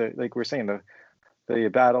gameplay. Like we're saying, the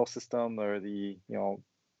battle system or the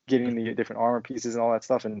getting the different armor pieces and all that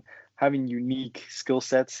stuff, and having unique skill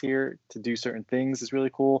sets here to do certain things is really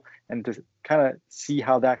cool. And to kind of see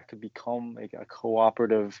how that could become like a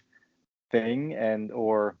cooperative thing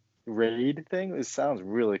or raid thing, it sounds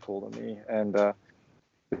really cool to me. And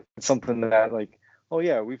it's something that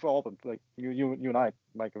we've all been like you and I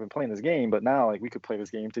have been playing this game, but now we could play this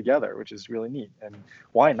game together, which is really neat. And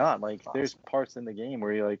why not? There's parts in the game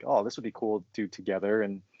where you're like, oh, this would be cool to do together,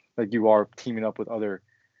 and you are teaming up with other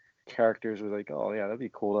characters. With oh yeah, that'd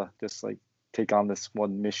be cool to just take on this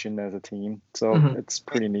one mission as a team. So it's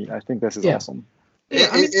pretty neat. I think this is awesome.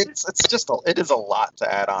 It is a lot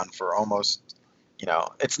to add on for almost.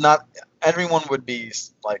 It's not everyone would be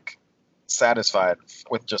satisfied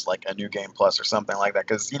with just a new game plus or something like that,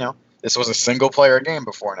 because this was a single player game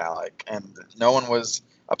before now, and no one was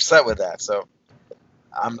upset with that. So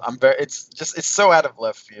I'm very it's so out of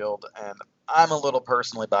left field, and I'm a little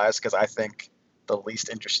personally biased because I think the least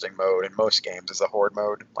interesting mode in most games is a horde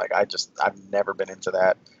mode. I've never been into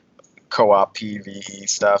that co-op PvE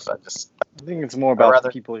stuff. I think it's more about the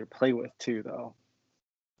people you play with too, though.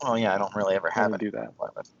 Oh yeah, I don't really ever have do that.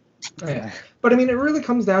 Yeah. But I mean, it really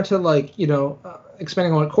comes down to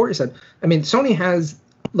expanding on what Corey said. I mean, Sony has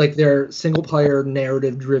their single player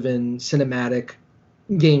narrative driven cinematic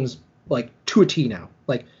games to a T now.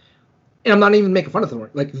 And I'm not even making fun of them.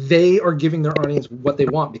 They are giving their audience what they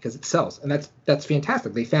want because it sells, and that's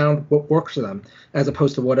fantastic. They found what works for them as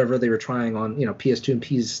opposed to whatever they were trying on PS2 and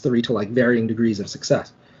PS3 to varying degrees of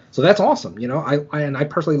success. So that's awesome. I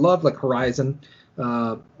personally love Horizon.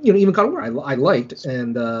 Even God of War I liked,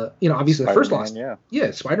 and obviously the first Lost,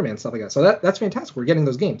 Spider-Man, stuff like that. So that's fantastic. We're getting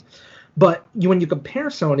those games, but when you compare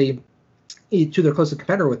Sony to their closest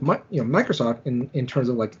competitor with Microsoft in terms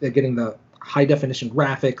of they're getting the high definition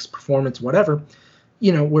graphics, performance, whatever,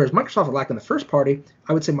 whereas Microsoft was lacking the first party,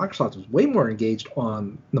 I would say Microsoft was way more engaged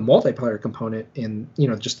on the multiplayer component, and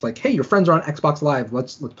hey, your friends are on Xbox Live,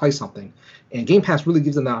 let's play something, and Game Pass really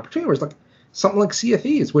gives them that opportunity. Whereas something like Sea of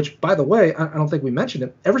Thieves, which, by the way, I don't think we mentioned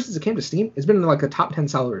it. Ever since it came to Steam, it's been in like the top 10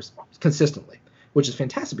 sellers consistently, which is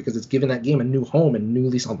fantastic because it's given that game a new home and new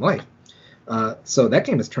lease on life. So that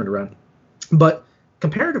game has turned around. But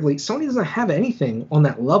comparatively, Sony doesn't have anything on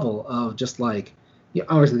that level of just like,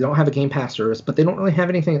 obviously they don't have a Game Pass service, but they don't really have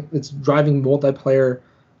anything that's driving multiplayer,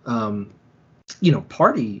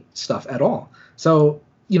 party stuff at all. So,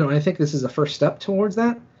 I think this is a first step towards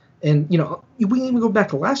that. And, we can even go back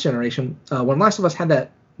to last generation when Last of Us had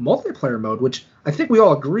that multiplayer mode, which I think we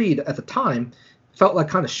all agreed at the time felt like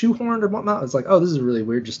kind of shoehorned or whatnot. It's like, oh, this is really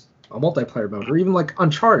weird, just a multiplayer mode. Or even like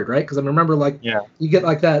Uncharted, right? Because I remember you get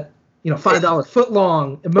like that, $5 foot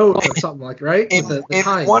long emote or something like, right? In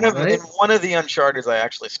one of the Uncharted, I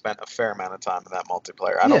actually spent a fair amount of time in that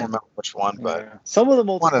multiplayer. I don't remember which one, but some of the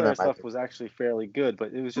multiplayer stuff was actually fairly good,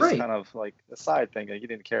 but it was just kind of like a side thing that you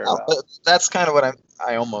didn't care about. That's kind of what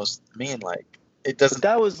I almost mean. Like it doesn't. But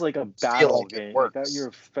that was like a battle like game. Like that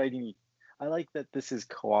you're fighting. I like that this is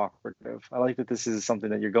cooperative. I like that this is something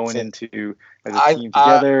that you're going into as a team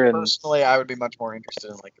together. Personally, I would be much more interested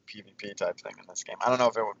in like a PvP type thing in this game. I don't know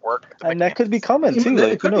if it would work. And that could be coming too.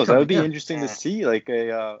 Like, who knows? That would be interesting to see, like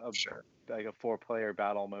like a 4-player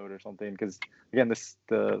battle mode or something. Because again,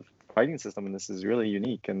 the fighting system in this is really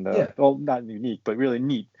unique and well, not unique, but really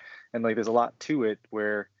neat. And like, there's a lot to it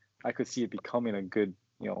where I could see it becoming a good,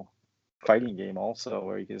 fighting game also,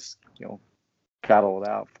 where you just battle it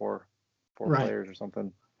out for 4 players or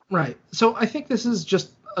something. Right. So I think this is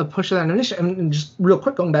just a push of that initiative. And just real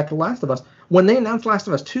quick, going back to Last of Us, when they announced Last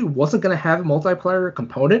of Us 2 wasn't going to have a multiplayer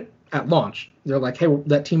component at launch, they're like, hey,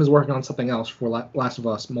 that team is working on something else for Last of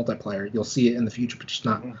Us multiplayer. You'll see it in the future, but just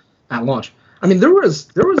not at launch. I mean, there was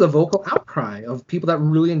a vocal outcry of people that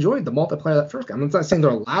really enjoyed the multiplayer of that first game. I'm not saying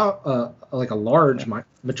they're like a large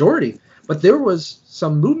majority, but there was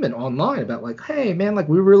some movement online about like, hey man, like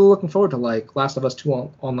we're really looking forward to like Last of Us 2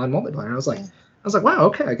 online multiplayer. And I was like, wow,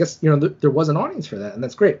 okay, I guess there was an audience for that, and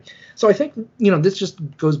that's great. So I think this just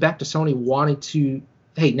goes back to Sony wanting to,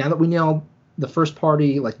 hey, now that we know the first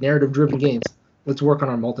party like narrative driven games, let's work on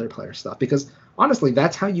our multiplayer stuff, because honestly,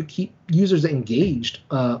 that's how you keep users engaged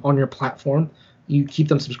on your platform. You keep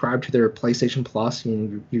them subscribed to their PlayStation Plus.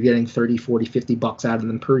 You're getting $30, $40, $50 out of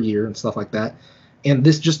them per year and stuff like that. And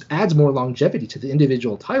this just adds more longevity to the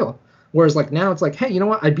individual title. Whereas like now it's like, hey, you know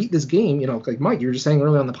what? I beat this game. Like Mike, you were just saying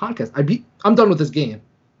earlier on the podcast, I'm done with this game.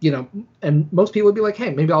 And most people would be like,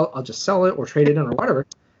 hey, maybe I'll just sell it or trade it in or whatever.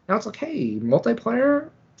 Now it's like, hey, multiplayer,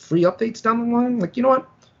 free updates down the line. Like, you know what?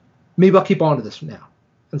 Maybe I'll keep on to this now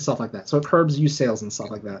and stuff like that. So it curbs used sales and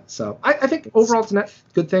stuff like that. So I think overall it's a net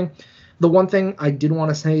good thing. The one thing I did want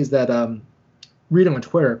to say is that reading on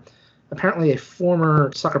Twitter, apparently a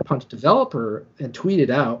former Sucker Punch developer had tweeted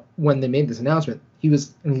out when they made this announcement, he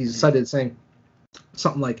cited saying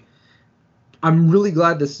something like, I'm really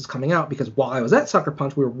glad this is coming out because while I was at Sucker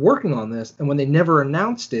Punch, we were working on this, and when they never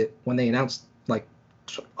announced it, when they announced like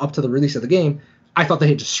up to the release of the game, I thought they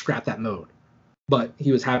had just scrapped that mode. But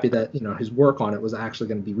he was happy that his work on it was actually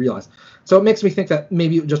going to be realized. So it makes me think that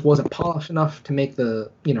maybe it just wasn't polished enough to make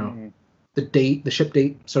the the ship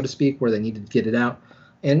date, so to speak, where they needed to get it out.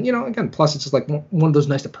 And again, plus it's just like one of those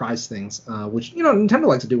nice surprise things, which Nintendo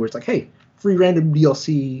likes to do, where it's like, hey, free random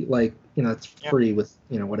DLC, like it's free with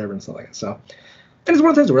whatever and stuff like that. So, and it's one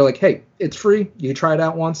of the things where like, hey, it's free, you can try it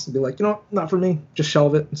out once and be like, not for me, just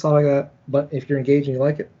shelve it and stuff like that. But if you're engaged and you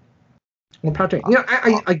like it, well, proud to you.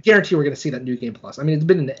 I guarantee we're going to see that New Game Plus. I mean, it's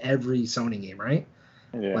been in every Sony game, right?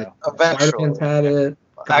 Yeah. Like eventually. Spider-Man's had it.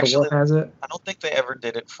 Actually, God of War has it. I don't think they ever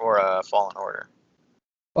did it for Fallen Order.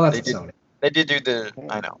 Well, that's Sony. They did do the.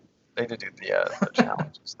 I know. They did do the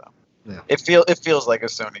challenges though. Yeah. It feels like a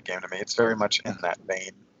Sony game to me. It's very much in that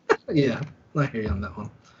vein. Yeah, I hear you on that one.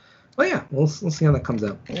 Well, yeah, we'll see how that comes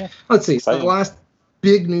out. Yeah. Let's see. So the last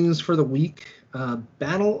big news for the week: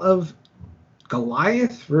 Battle of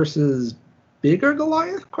Goliath versus Bigger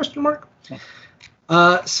Goliath? ?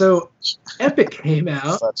 So Epic came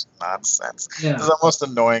out. Such nonsense. Yeah. It's almost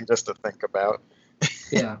annoying just to think about.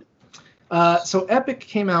 Yeah. So Epic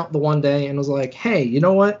came out the one day and was like, hey, you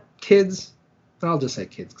know what, kids? And I'll just say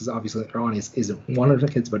kids because obviously our audience isn't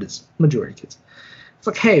 100% kids, but it's majority kids. It's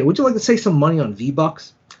like, hey, would you like to save some money on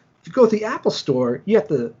V-Bucks? If you go to the Apple Store, you have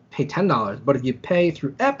to pay $10. But if you pay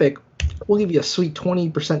through Epic, we'll give you a sweet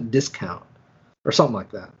 20% discount or something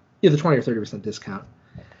like that. Either 20 or 30% discount.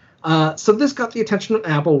 So this got the attention of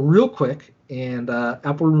Apple real quick, and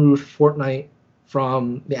Apple removed Fortnite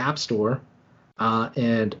from the App Store,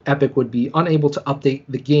 and Epic would be unable to update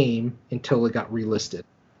the game until it got relisted.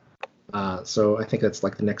 So I think that's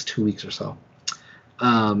like the next 2 weeks or so.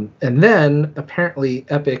 And then apparently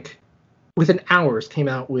Epic within hours came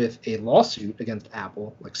out with a lawsuit against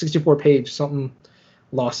Apple, like 64-page something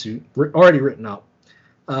lawsuit already written up,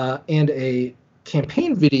 and a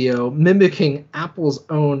campaign video mimicking Apple's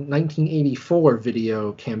own 1984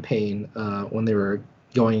 video campaign when they were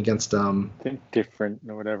going against Think different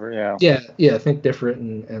or whatever. Yeah. yeah, Think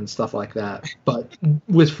Different and stuff like that, but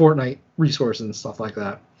with Fortnite resources and stuff like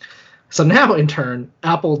that. So now, in turn,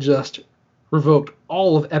 Apple just revoked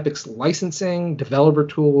all of Epic's licensing, developer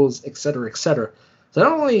tools, etc., etc. So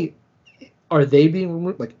not only are they being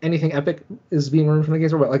removed, like anything Epic is being removed from the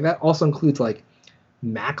game, but like that also includes like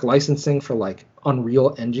Mac licensing for like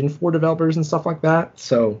Unreal Engine 4 developers and stuff like that.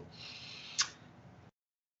 So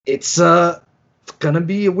it's gonna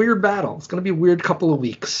be a weird battle. It's gonna be a weird couple of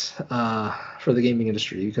weeks for the gaming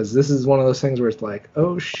industry, because this is one of those things where it's like,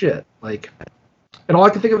 oh shit, like, and all I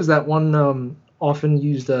can think of is that one often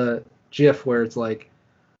used GIF where it's like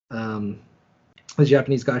the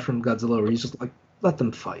Japanese guy from Godzilla, where he's just like, let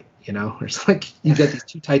them fight, you know? It's like you get these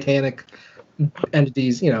two titanic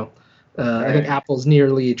entities, you know. Right. I think Apple's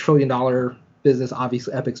nearly $1 trillion business,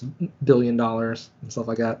 obviously Epic's $1 billion and stuff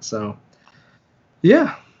like that. So,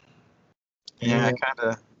 yeah. Yeah,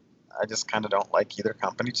 I just kind of don't like either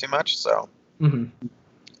company too much, so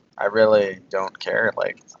I really don't care.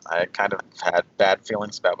 Like, I kind of had bad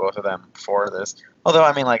feelings about both of them before this. Although,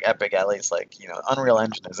 I mean, like, Epic, at least, like, you know, Unreal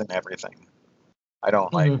Engine is in everything. I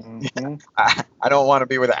don't like. I don't want to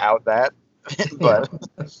be without that, but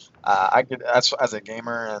I could, as a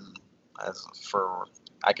gamer and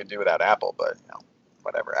I could do without Apple. But you know,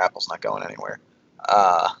 whatever. Apple's not going anywhere.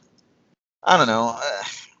 I don't know.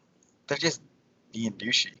 They're just being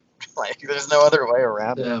douchey. Like, there's no other way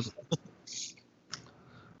around it.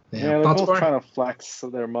 Yeah, they're both trying to flex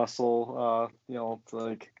their muscle. You know, to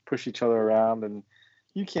like push each other around, and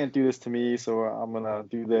you can't do this to me, so I'm gonna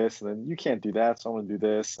do this, and then you can't do that, so I'm gonna do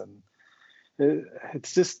this, and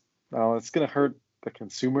it's just, it's gonna hurt the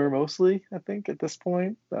consumer mostly, I think, at this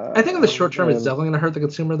point. I think in the short term, it's definitely gonna hurt the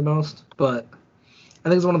consumer the most, but I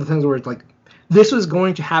think it's one of the things where it's like, this was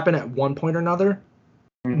going to happen at one point or another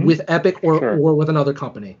with Epic or with another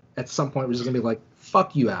company. At some point, which is gonna be like,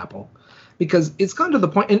 fuck you, Apple, because it's gotten to the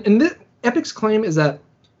point, and Epic's claim is that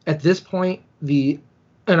at this point,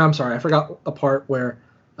 and I'm sorry, I forgot a part where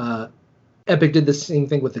Epic did the same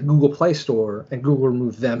thing with the Google Play Store, and Google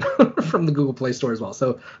removed them from the Google Play Store as well.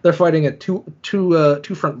 So they're fighting a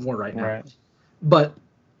two-front war right now. Right. But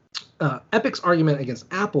Epic's argument against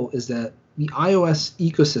Apple is that the iOS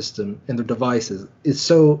ecosystem and their devices is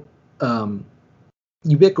so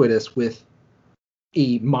ubiquitous with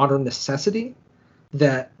a modern necessity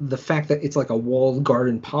that the fact that it's like a walled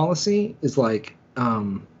garden policy is like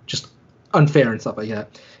just unfair and stuff like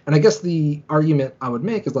that. And I guess the argument I would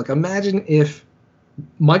make is like, imagine if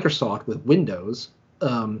Microsoft with Windows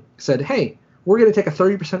said, hey, we're going to take a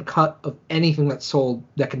 30% cut of anything that's sold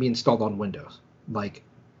that can be installed on Windows. Like,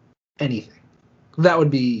 anything. That would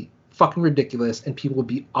be fucking ridiculous, and people would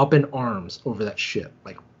be up in arms over that shit.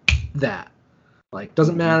 Like, that. Like,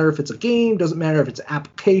 doesn't matter if it's a game, doesn't matter if it's an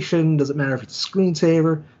application, doesn't matter if it's a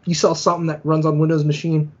screensaver. If you sell something that runs on Windows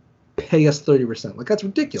machine, pay us 30%. Like, that's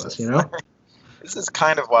ridiculous, you know? This is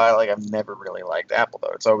kind of why, like, I've never really liked Apple,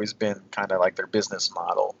 though. It's always been kind of like their business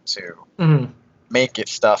model to make it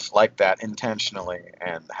stuff like that intentionally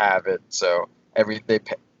and have it so they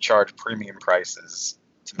charge premium prices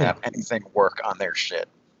to have anything work on their shit.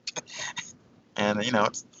 And, you know,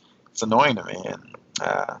 it's annoying to me, and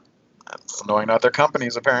it's annoying to other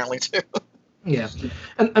companies, apparently, too. Yeah.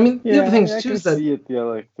 And, I mean, the other things, too, is that... see it,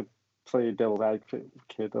 like, to play devil's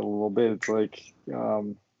advocate a little bit, it's like...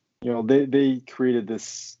 you know, they created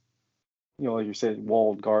this, you know, like you said,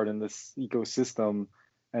 walled garden, this ecosystem,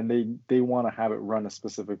 and they want to have it run a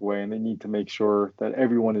specific way, and they need to make sure that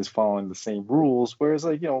everyone is following the same rules. Whereas,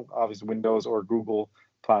 like, you know, obviously Windows or Google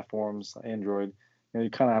platforms, Android, you know,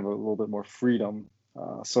 you kind of have a little bit more freedom.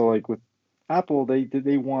 So, like with Apple, they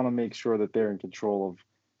want to make sure that they're in control of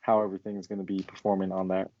how everything is going to be performing on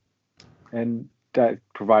there, and that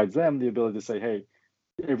provides them the ability to say, hey,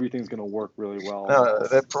 everything's going to work really well. No,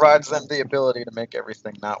 that provides them the ability to make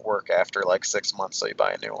everything not work after like 6 months, so you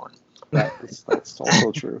buy a new one. That's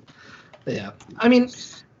also true. Yeah. I mean,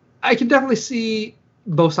 I can definitely see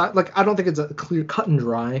both sides. Like, I don't think it's a clear cut and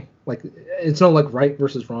dry. Like, it's no like right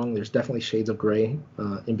versus wrong. There's definitely shades of gray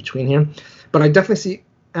in between here. But I definitely see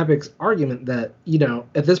Epic's argument that, you know,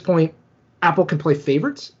 at this point, Apple can play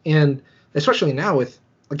favorites. And especially now with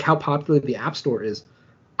like how popular the App Store is,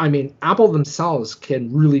 I mean, Apple themselves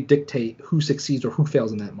can really dictate who succeeds or who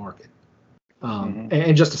fails in that market.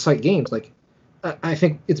 And just to cite games, like, I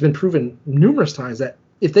think it's been proven numerous times that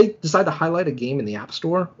if they decide to highlight a game in the App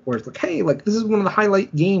Store, or it's like, hey, like this is one of the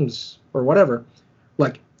highlight games or whatever,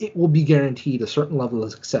 like it will be guaranteed a certain level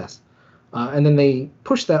of success. And then they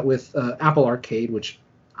push that with Apple Arcade, which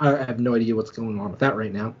I have no idea what's going on with that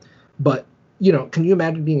right now. But, you know, can you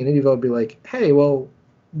imagine being an indie developer be like, hey, well,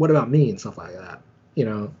 what about me and stuff like that? You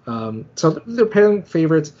know, so they're pairing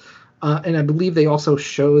favorites. And I believe they also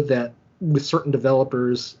show that with certain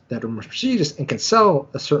developers that are more prestigious and can sell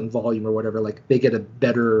a certain volume or whatever, like they get a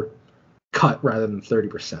better cut rather than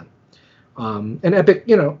 30%. And Epic,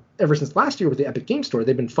 you know, ever since last year with the Epic Game Store,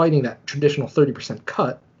 they've been fighting that traditional 30%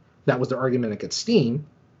 cut. That was their argument against Steam.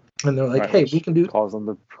 And they're like, hey, we can do... Cause them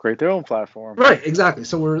to create their own platform. Right, exactly.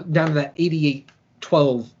 So we're down to that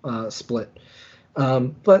 88-12 split.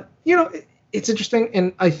 But, you know, it's interesting.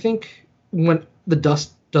 And I think when the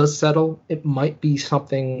dust does settle, it might be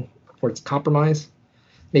something where it's compromise.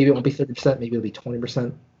 Maybe it won't be 30%. Maybe it'll be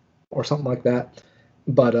 20% or something like that.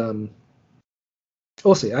 But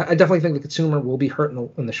we'll see. I definitely think the consumer will be hurt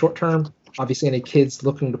in the short term. Obviously, any kids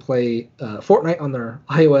looking to play Fortnite on their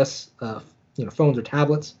iOS phones or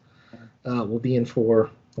tablets will be in for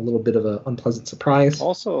a little bit of an unpleasant surprise.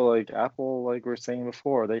 Also, like Apple, like we were saying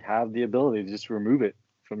before, they have the ability to just remove it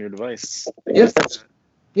from your device. Yes.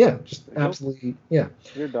 Yeah, just absolutely. Yeah.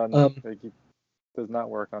 You're done. Like it does not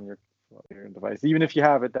work on your device. Even if you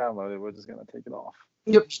have it downloaded, we're just going to take it off.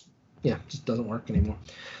 Yep. Yeah, it just doesn't work anymore.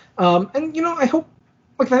 And, you know, I hope,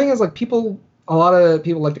 like, the thing is, like, a lot of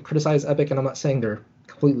people like to criticize Epic, and I'm not saying they're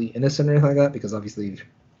completely innocent or anything like that, because obviously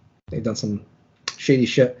they've done some shady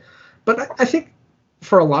shit. But I think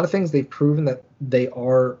for a lot of things, they've proven that they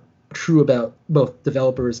are true about both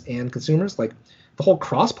developers and consumers. Like the whole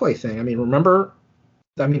crossplay thing. I mean, remember,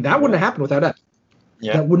 that wouldn't have happened without Epic.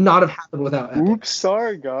 Yeah. That would not have happened without Epic. Oops,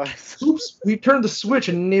 sorry, guys. Oops, we turned the switch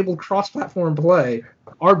and enabled cross-platform play.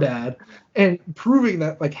 Our bad. And proving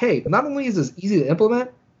that, like, hey, not only is this easy to implement,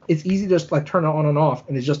 it's easy to just, like, turn it on and off.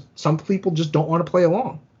 And it's just, some people just don't want to play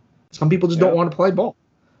along. Some people just don't want to play ball.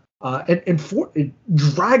 And it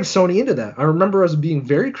dragged Sony into that. I remember us being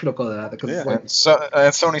very critical of that. Because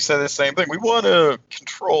and Sony said the same thing. We want to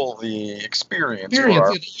control the experience for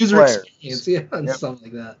our the user players. experience, and stuff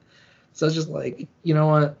like that. So it's just like, you know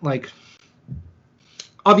what? Like,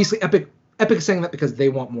 obviously, Epic is saying that because they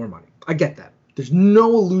want more money. I get that. There's no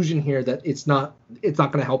illusion here that it's not going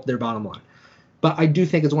to help their bottom line. But I do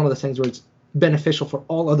think it's one of those things where it's beneficial for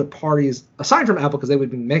all other parties, aside from Apple, because they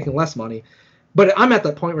would be making less money. But I'm at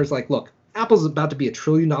that point where it's like, look, Apple's about to be $1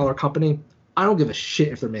 trillion company. I don't give a shit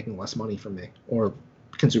if they're making less money from me or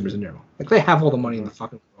consumers in general. Like, they have all the money in the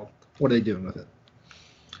fucking world. What are they doing with it?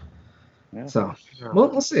 Yeah. So, well,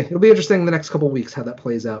 we'll see. It'll be interesting the next couple of weeks how that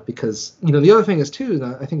plays out, because, you know, the other thing is, too,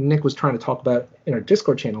 I think Nick was trying to talk about in our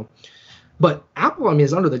Discord channel, but Apple, I mean,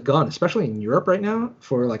 is under the gun, especially in Europe right now,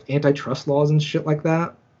 for, like, antitrust laws and shit like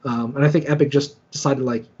that. And I think Epic just decided,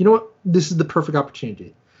 like, you know what? This is the perfect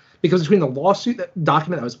opportunity. Because between the lawsuit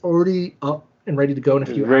document that was already up and ready to go in a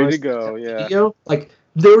few hours, ready to go, yeah. Video, like,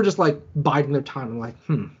 they were just, like, biding their time. I'm like,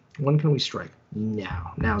 when can we strike?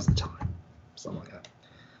 Now. Now's the time. Something like that.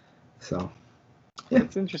 So, yeah.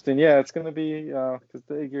 It's interesting. Yeah, it's going to be,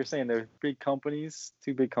 because you're saying they're big companies,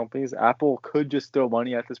 two big companies. Apple could just throw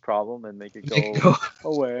money at this problem and make it go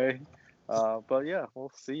away. But, yeah,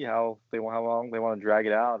 we'll see how long they want to drag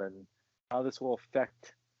it out and how this will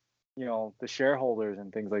affect, you know, the shareholders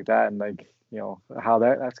and things like that, and, like, you know, how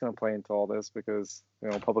that's going to play into all this, because, you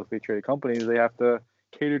know, publicly traded companies, they have to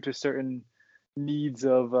cater to certain needs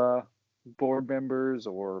of board members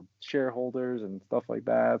or shareholders and stuff like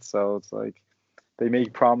that. So it's like they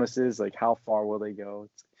make promises, like how far will they go?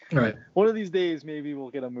 Right. One of these days, maybe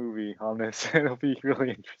we'll get a movie on this. It'll be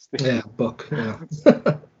really interesting. Yeah, book. Yeah.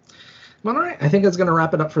 All right, I think that's going to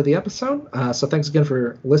wrap it up for the episode. So thanks again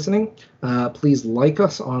for listening. Please like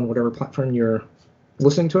us on whatever platform you're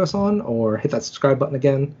listening to us on, or hit that subscribe button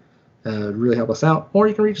again. Really help us out. Or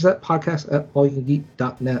you can reach us at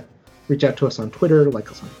podcast@allyoucangeek.net. Reach out to us on Twitter,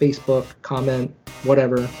 like us on Facebook, comment,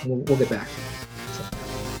 whatever. We'll get back. So,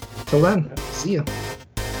 till then, see ya.